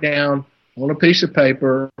write down on a piece of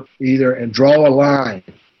paper either and draw a line,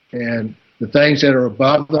 and the things that are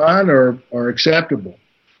above the line are acceptable.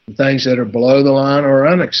 The things that are below the line are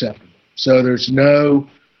unacceptable. So there's no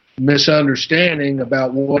misunderstanding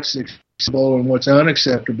about what's acceptable and what's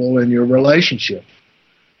unacceptable in your relationship.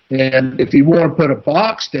 And if you want to put a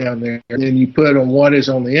box down there, then you put on what is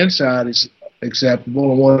on the inside is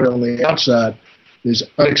acceptable and what is on the outside is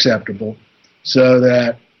unacceptable. so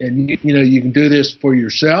that, and you can do this for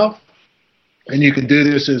yourself, and you can do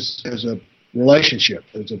this as a relationship,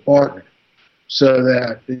 as a partner, so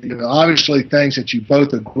that obviously things that you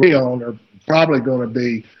both agree on are probably going to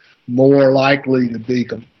be more likely to be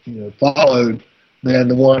followed than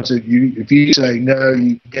the ones that if you say no,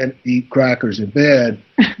 you can't eat crackers in bed,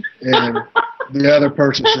 and the other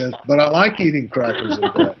person says, but I like eating crackers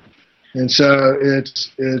in bed. And so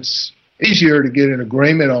it's easier to get an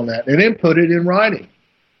agreement on that and then put it in writing.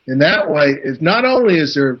 And that way, it's not only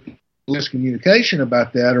is there less communication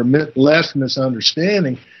about that or less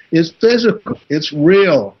misunderstanding, it's physical, it's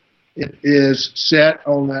real, it is set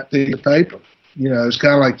on that piece of paper. It's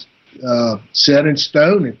kind of like set in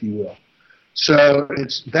stone, if you will. So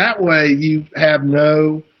it's that way you have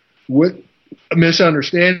no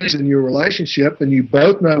misunderstandings in your relationship, and you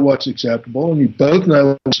both know what's acceptable and you both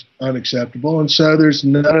know what's unacceptable, and so there's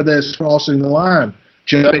none of this crossing the line,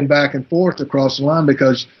 jumping back and forth across the line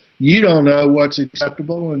because you don't know what's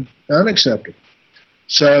acceptable and unacceptable.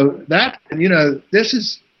 So that, this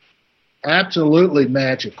is absolutely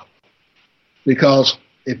magical, because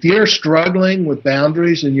if you're struggling with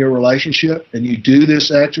boundaries in your relationship and you do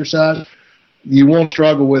this exercise, you won't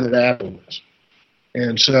struggle with it afterwards.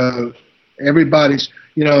 And so everybody's,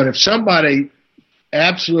 and if somebody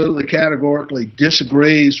absolutely categorically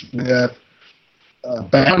disagrees with a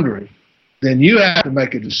boundary, then you have to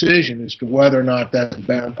make a decision as to whether or not that's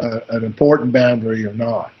an important boundary or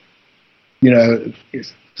not.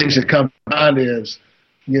 Things that come to mind is,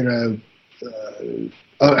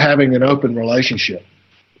 having an open relationship.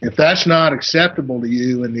 If that's not acceptable to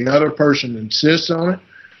you and the other person insists on it,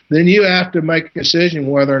 then you have to make a decision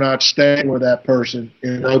whether or not staying with that person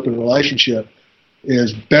in an open relationship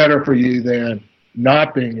is better for you than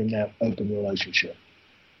not being in that open relationship.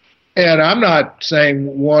 And I'm not saying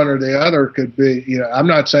one or the other could be, I'm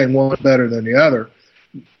not saying one's better than the other.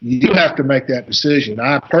 You have to make that decision.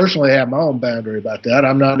 I personally have my own boundary about that.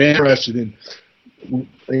 I'm not interested in,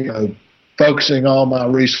 focusing all my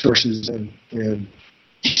resources and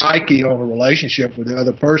psyche on a relationship with the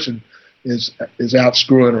other person is out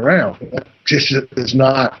screwing around. That just does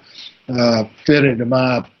not fit into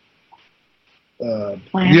my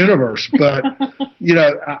universe. But,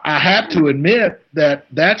 I have to admit that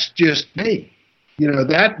that's just me.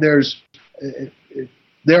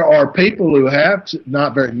 There are people who have,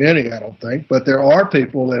 not very many, I don't think, but there are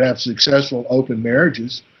people that have successful open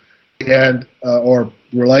marriages and or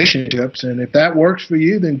relationships. And if that works for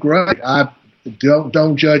you, then great. I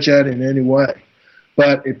don't judge that in any way.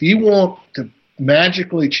 But if you want to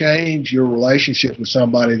magically change your relationship with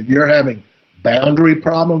somebody that you're having boundary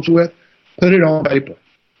problems with, put it on paper.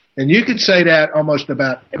 And you can say that almost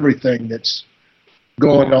about everything that's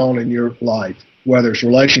going on in your life, whether it's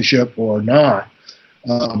relationship or not.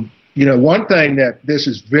 One thing that this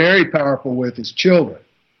is very powerful with is children.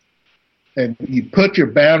 And you put your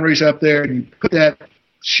boundaries up there and you put that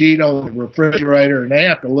sheet on the refrigerator, and they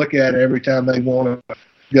have to look at it every time they want to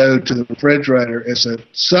go to the refrigerator. It's a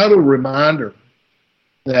subtle reminder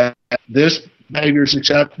that this behavior is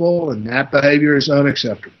acceptable and that behavior is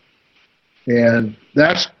unacceptable. And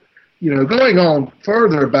that's, going on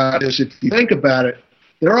further about this, if you think about it,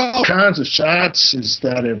 there are all kinds of sciences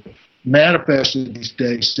that have manifested these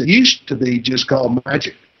days that used to be just called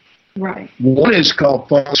magic. Right. One is called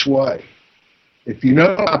feng shui. If you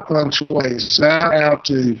know about feng shui, it's how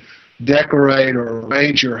to decorate or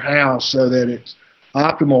arrange your house so that it's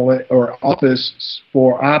optimal, or office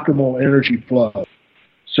for optimal energy flow,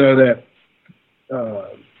 so that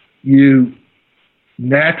you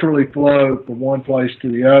naturally flow from one place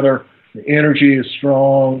to the other. The energy is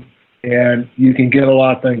strong, and you can get a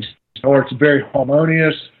lot of things. Or it's very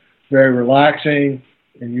harmonious, very relaxing,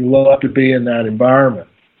 and you love to be in that environment.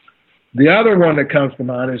 The other one that comes to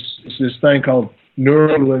mind is this thing called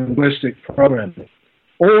neuro-linguistic programming,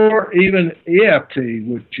 or even EFT,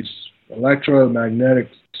 which is electromagnetic,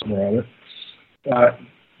 that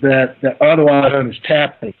otherwise known as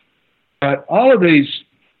tapping. But all of these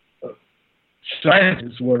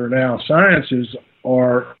sciences, what are now sciences,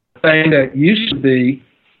 are things that used to be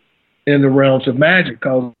in the realms of magic,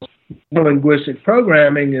 because linguistic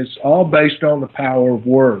programming is all based on the power of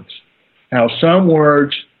words. How some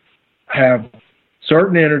words have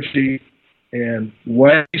certain energy, and the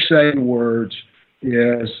way you say the words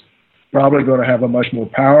is probably going to have a much more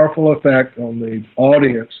powerful effect on the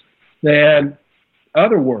audience than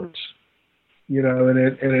other words.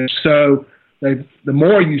 So the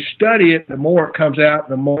more you study it, the more it comes out,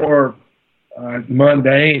 the more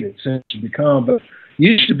mundane it seems to become. But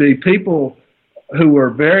used to be people who were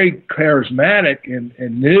very charismatic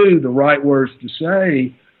and knew the right words to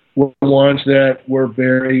say were ones that were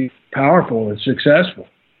very powerful and successful.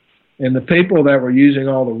 And the people that were using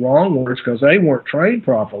all the wrong words because they weren't trained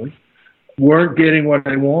properly weren't getting what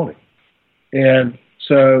they wanted. And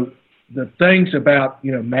so the things about,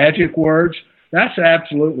 magic words, that's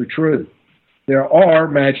absolutely true. There are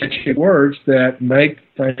magic words that make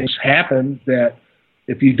things happen that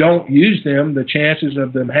if you don't use them, the chances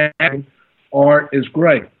of them happening aren't as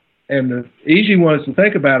great. And the easy ones to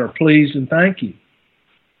think about are please and thank you.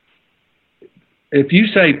 If you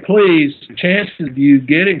say please, the chances of you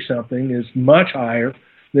getting something is much higher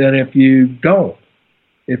than if you don't.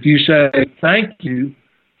 If you say thank you,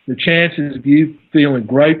 the chances of you feeling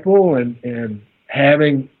grateful and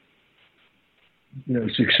having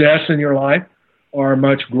success in your life are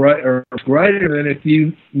much greater than if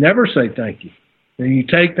you never say thank you. And you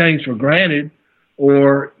take things for granted,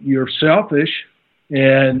 or you're selfish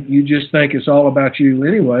and you just think it's all about you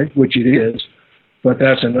anyway, which it is, but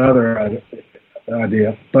that's another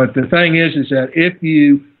idea. But the thing is that if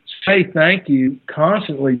you say thank you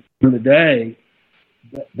constantly through the day,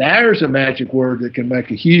 there's a magic word that can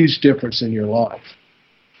make a huge difference in your life.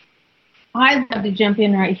 I'd love to jump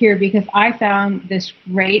in right here because I found this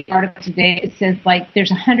great article today. It says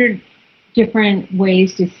there's 100 different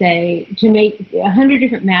ways to make 100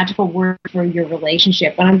 different magical words for your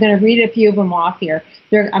relationship. And I'm going to read a few of them off here.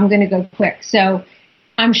 I'm going to go quick. So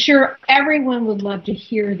I'm sure everyone would love to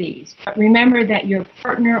hear these. But remember that your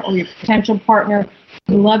partner or your potential partner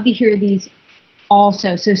would love to hear these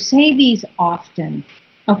also. So say these often.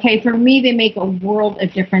 Okay, for me, they make a world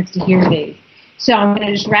of difference to hear these. So I'm going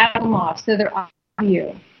to just rattle them off. So they're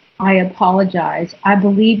you. I apologize. I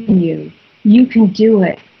believe in you. You can do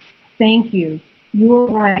it. Thank you. You're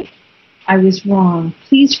right. I was wrong.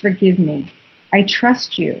 Please forgive me. I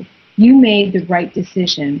trust you. You made the right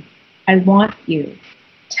decision. I want you.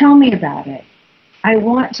 Tell me about it. I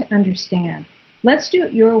want to understand. Let's do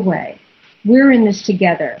it your way. We're in this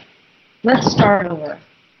together. Let's start over.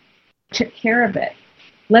 Took care of it.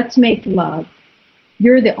 Let's make love.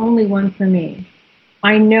 You're the only one for me.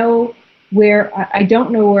 I don't know where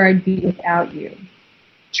I'd be without you.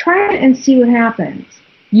 Try it and see what happens.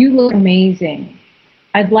 You look amazing.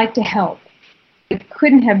 I'd like to help. I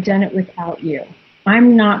couldn't have done it without you.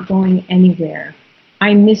 I'm not going anywhere.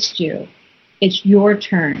 I missed you. It's your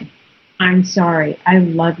turn. I'm sorry. I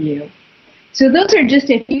love you. So those are just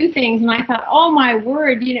a few things, and I thought, oh my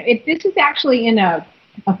word, if this is actually in a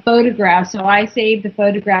photograph, so I saved the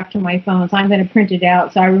photograph to my phone, so I'm going to print it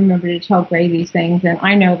out so I remember to tell Gray these things, and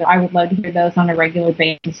I know that I would love to hear those on a regular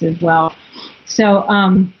basis as well. So,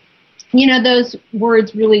 those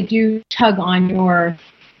words really do tug on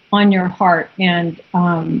your heart, and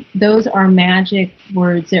those are magic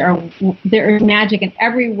words. There is magic in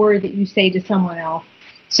every word that you say to someone else.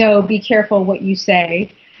 So be careful what you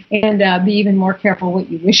say, and be even more careful what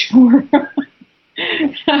you wish for.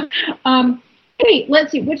 Hey,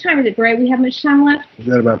 let's see. What time is it, Gray? We have much time left? We've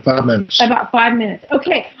got about 5 minutes. About 5 minutes.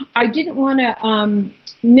 Okay. I didn't want to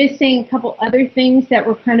miss saying a couple other things that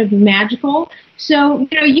were kind of magical. So,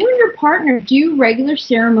 you and your partner do regular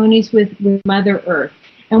ceremonies with Mother Earth.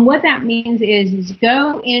 And what that means is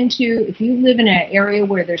go into, if you live in an area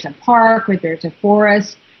where there's a park or there's a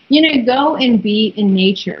forest, go and be in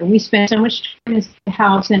nature. We spend so much time in the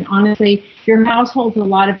house, and honestly, your house holds a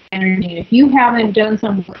lot of energy. And if you haven't done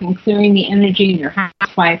some work in clearing the energy in your house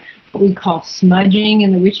by what we call smudging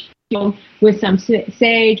in the witch field with some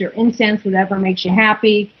sage or incense, whatever makes you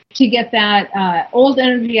happy, to get that old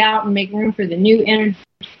energy out and make room for the new energy,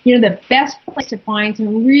 the best place to find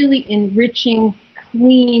some really enriching,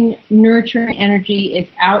 clean, nurturing energy is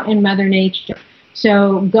out in Mother Nature.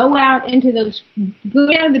 So go out into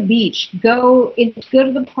go down to the beach, go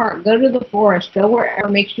to the park, go to the forest, go wherever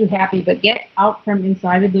makes you happy, but get out from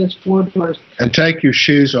inside of those four doors. And take your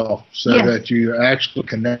shoes off so that you actually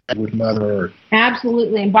connect with Mother Earth.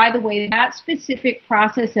 Absolutely. And by the way, that specific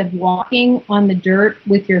process of walking on the dirt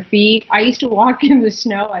with your feet, I used to walk in the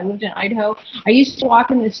snow. I lived in Idaho. I used to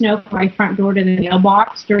walk in the snow from my front door to the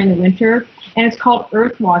mailbox during the winter, and it's called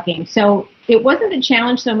earth walking. So it wasn't a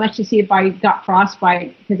challenge so much to see if I got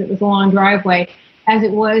frostbite because it was a long driveway as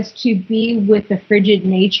it was to be with the frigid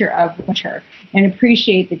nature of winter and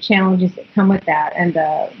appreciate the challenges that come with that and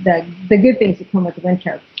the good things that come with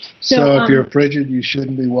winter. So if you're frigid, you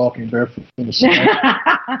shouldn't be walking barefoot in the snow.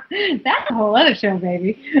 That's a whole other show,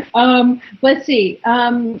 baby. Let's see. I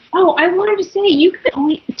wanted to say you could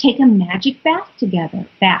always take a magic bath together.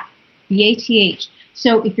 Bath. B-A-T-H.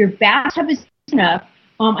 So if your bathtub is enough,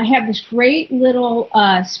 I have this great little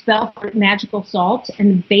spell for magical salt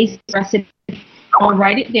and the basic recipe. I'll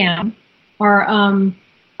write it down.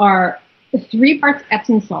 Our 3 parts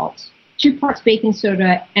Epsom salt, 2 parts baking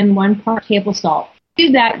soda, and 1 part table salt. Do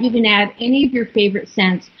that, you can add any of your favorite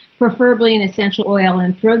scents, preferably an essential oil,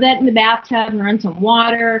 and throw that in the bathtub and run some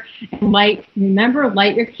water and light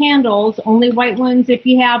your candles, only white ones if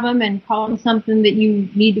you have them, and call them something that you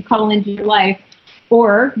need to call into your life.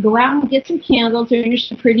 Or go out and get some candles. They're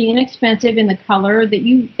usually pretty inexpensive in the color that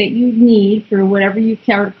you need for whatever you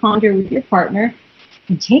conjure with your partner.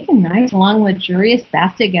 And take a nice, long, luxurious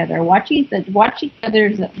bath together. Wash each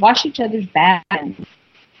other's back and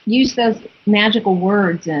use those magical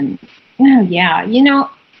words. And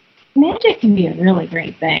magic can be a really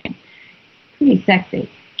great thing. Pretty sexy.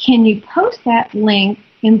 Can you post that link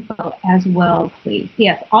info as well, please?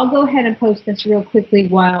 Yes, I'll go ahead and post this real quickly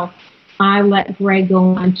while I let Greg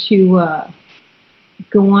go on to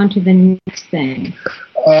the next thing.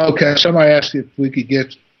 Okay, somebody asked if we could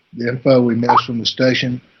get the info we missed from the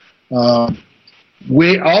station. All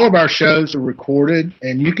of our shows are recorded,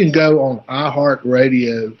 and you can go on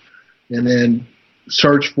iHeartRadio and then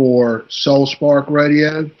search for Soul Spark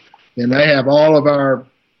Radio, and they have all of our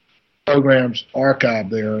programs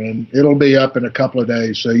archived there, and it'll be up in a couple of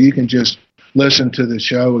days, so you can just listen to the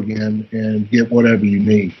show again and get whatever you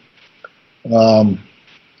need.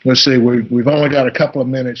 Let's see, we've only got a couple of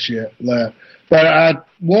minutes yet left, but I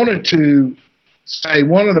wanted to say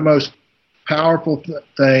one of the most powerful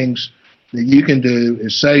things that you can do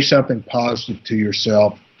is say something positive to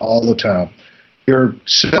yourself all the time. Your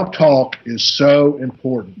self-talk is so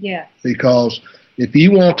important. Yes. Because if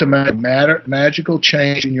you want to make a magical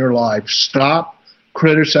change in your life, stop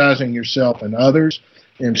criticizing yourself and others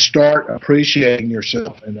and start appreciating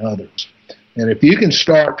yourself and others. And if you can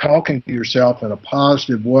start talking to yourself in a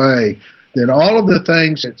positive way, then all of the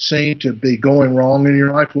things that seem to be going wrong in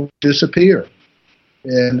your life will disappear.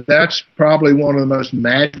 And that's probably one of the most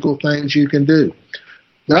magical things you can do.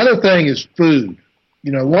 The other thing is food.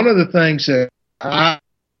 One of the things that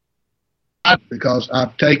because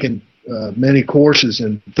I've taken many courses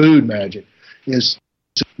in food magic, is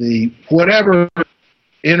whatever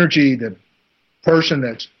energy the person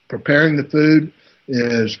that's preparing the food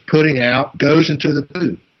is putting out goes into the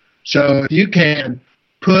food. So if you can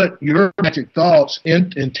put your magic thoughts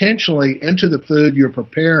intentionally into the food you're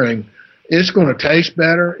preparing, it's going to taste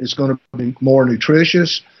better, it's going to be more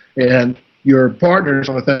nutritious, and your partner is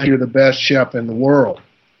going to think you're the best chef in the world.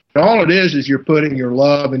 And all it is you're putting your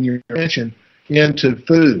love and your attention into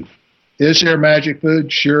food. Is there magic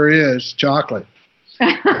food? Sure is. Chocolate.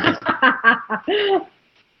 Well,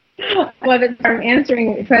 I'm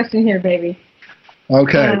answering the question here, baby.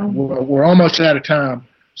 Okay, we're almost out of time.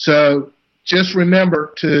 So just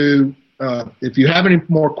remember to, if you have any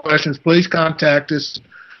more questions, please contact us,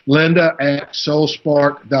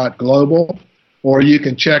 Linda@soulspark.global, or you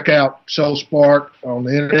can check out SoulSpark on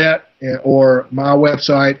the internet, or my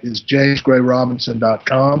website is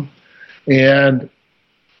jamesgrayrobinson.com. And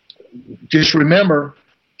just remember,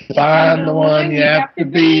 find the one, you have to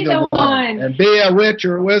be the one. And be a witch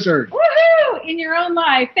or a wizard. Woohoo! In your own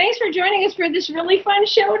life. Thanks for joining us for this really fun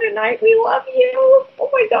show tonight. We love you. Oh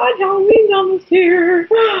my God, Halloween's almost here.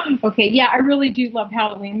 Okay, yeah, I really do love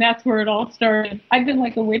Halloween. That's where it all started. I've been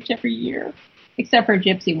like a witch every year, except for a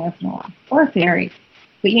gypsy once in a while, or a fairy.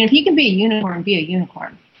 But if you can be a unicorn, be a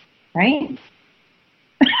unicorn, right?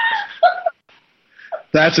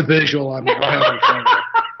 That's a visual I'm having fun.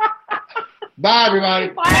 Bye, everybody.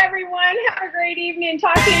 Bye, everyone. Have a great evening.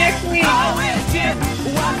 Talk to you next week. Always get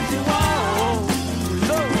what you want.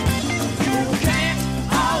 No, you can't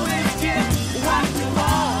always get what you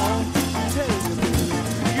want.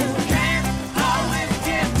 You can't always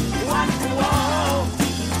get what you want.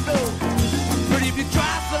 No, but if you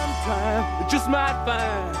try sometime, you just might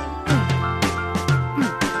find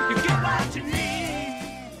you get what you need.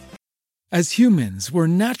 As humans, we're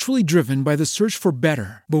naturally driven by the search for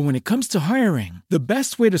better. But when it comes to hiring, the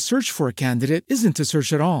best way to search for a candidate isn't to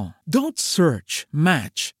search at all. Don't search,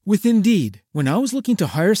 match with Indeed. When I was looking to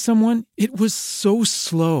hire someone, it was so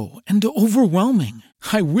slow and overwhelming.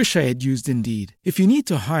 I wish I had used Indeed. If you need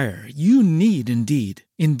to hire, you need Indeed.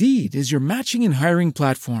 Indeed is your matching and hiring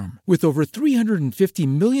platform with over 350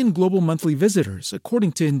 million global monthly visitors,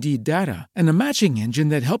 according to Indeed data, and a matching engine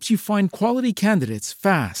that helps you find quality candidates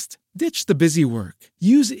fast. Ditch the busy work.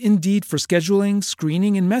 Use Indeed for scheduling,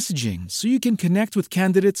 screening, and messaging so you can connect with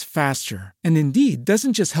candidates faster. And Indeed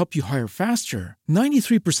doesn't just help you hire faster.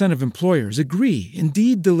 93% of employers agree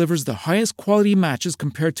Indeed delivers the highest quality matches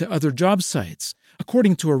compared to other job sites.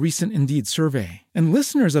 according to a recent Indeed survey. And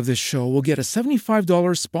listeners of this show will get a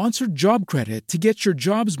 $75 sponsored job credit to get your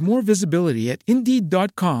jobs more visibility at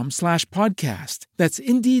Indeed.com/podcast. That's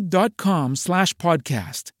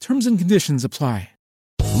Indeed.com/podcast. Terms and conditions apply.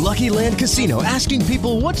 Lucky Land Casino, asking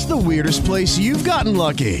people, what's the weirdest place you've gotten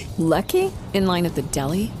lucky? Lucky? In line at the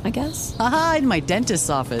deli, I guess? Aha, in my dentist's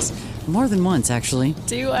office. More than once, actually.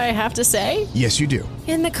 Do I have to say? Yes, you do.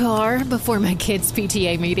 In the car before my kids'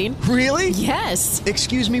 PTA meeting. Really? Yes.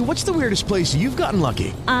 Excuse me, what's the weirdest place you've gotten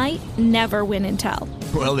lucky? I never win and tell.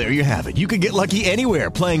 Well, there you have it. You can get lucky anywhere,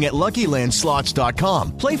 playing at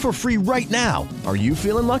LuckyLandSlots.com. Play for free right now. Are you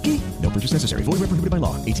feeling lucky? No purchase necessary. Void where prohibited by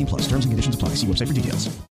law. 18+. Terms and conditions apply. See website for details.